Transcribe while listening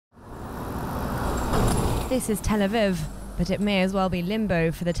This is Tel Aviv, but it may as well be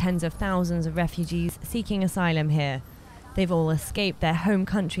limbo for the tens of thousands of refugees seeking asylum here. They've all escaped their home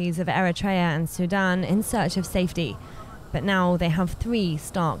countries of Eritrea and Sudan in search of safety. But now they have three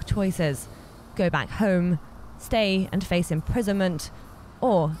stark choices: go back home, stay and face imprisonment,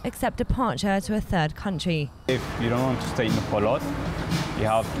 or accept departure to a third country. If you don't want to stay in Polot, you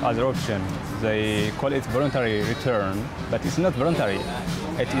have other options. They call it voluntary return, but it's not voluntary.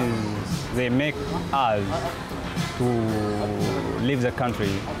 It is, they make us to leave the country.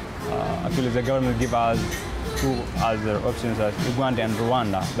 Actually, the government give us two other options, as Uganda and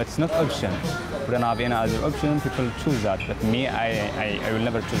Rwanda, but it's not option. We don't have any other option. People choose that, but me, I will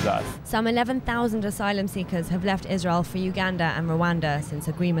never choose that. Some 11,000 asylum seekers have left Israel for Uganda and Rwanda since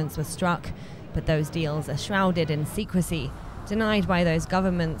agreements were struck. But those deals are shrouded in secrecy, denied by those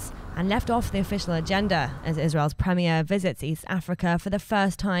governments, and left off the official agenda as Israel's premier visits East Africa for the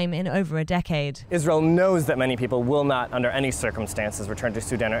first time in over a decade. Israel knows that many people will not, under any circumstances, return to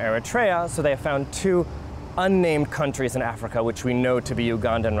Sudan or Eritrea, so they have found two unnamed countries in Africa, which we know to be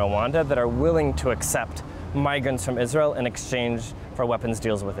Uganda and Rwanda, that are willing to accept migrants from Israel in exchange for weapons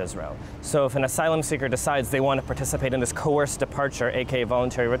deals with Israel. So if an asylum seeker decides they want to participate in this coerced departure, aka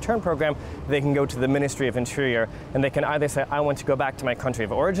voluntary return program, they can go to the Ministry of Interior and they can either say, I want to go back to my country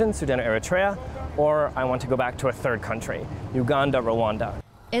of origin, Sudan or Eritrea, or I want to go back to a third country, Uganda, Rwanda.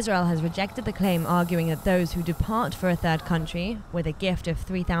 Israel has rejected the claim, arguing that those who depart for a third country with a gift of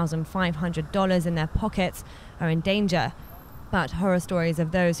 $3,500 in their pockets are in danger. But horror stories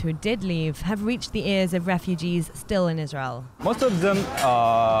of those who did leave have reached the ears of refugees still in Israel. Most of them,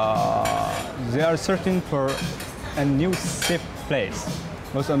 they are searching for a new safe place.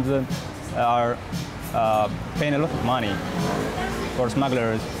 Most of them are paying a lot of money for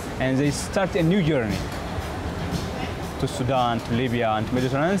smugglers, and they start a new journey to Sudan, to Libya, and to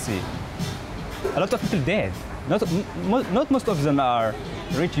Mediterranean Sea. A lot of people dead. Not most of them are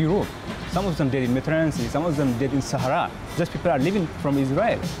reach Europe. Some of them dead in Mediterranean Sea, some of them dead in Sahara. Just people are living from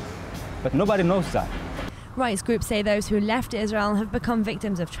Israel, but nobody knows that. Rights groups say those who left Israel have become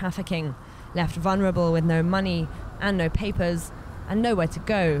victims of trafficking, left vulnerable with no money and no papers, and nowhere to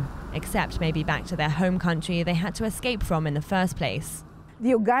go, except maybe back to their home country they had to escape from in the first place. The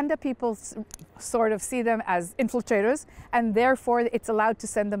Uganda people sort of see them as infiltrators, and therefore it's allowed to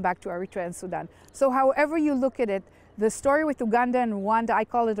send them back to Eritrea and Sudan. So however you look at it, the story with Uganda and Rwanda, I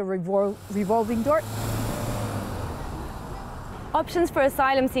call it a revolving door. Options for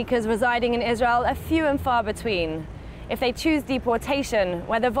asylum seekers residing in Israel are few and far between. If they choose deportation,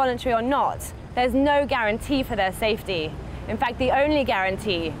 whether voluntary or not, there's no guarantee for their safety. In fact, the only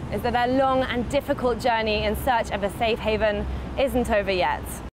guarantee is that their long and difficult journey in search of a safe haven isn't over yet.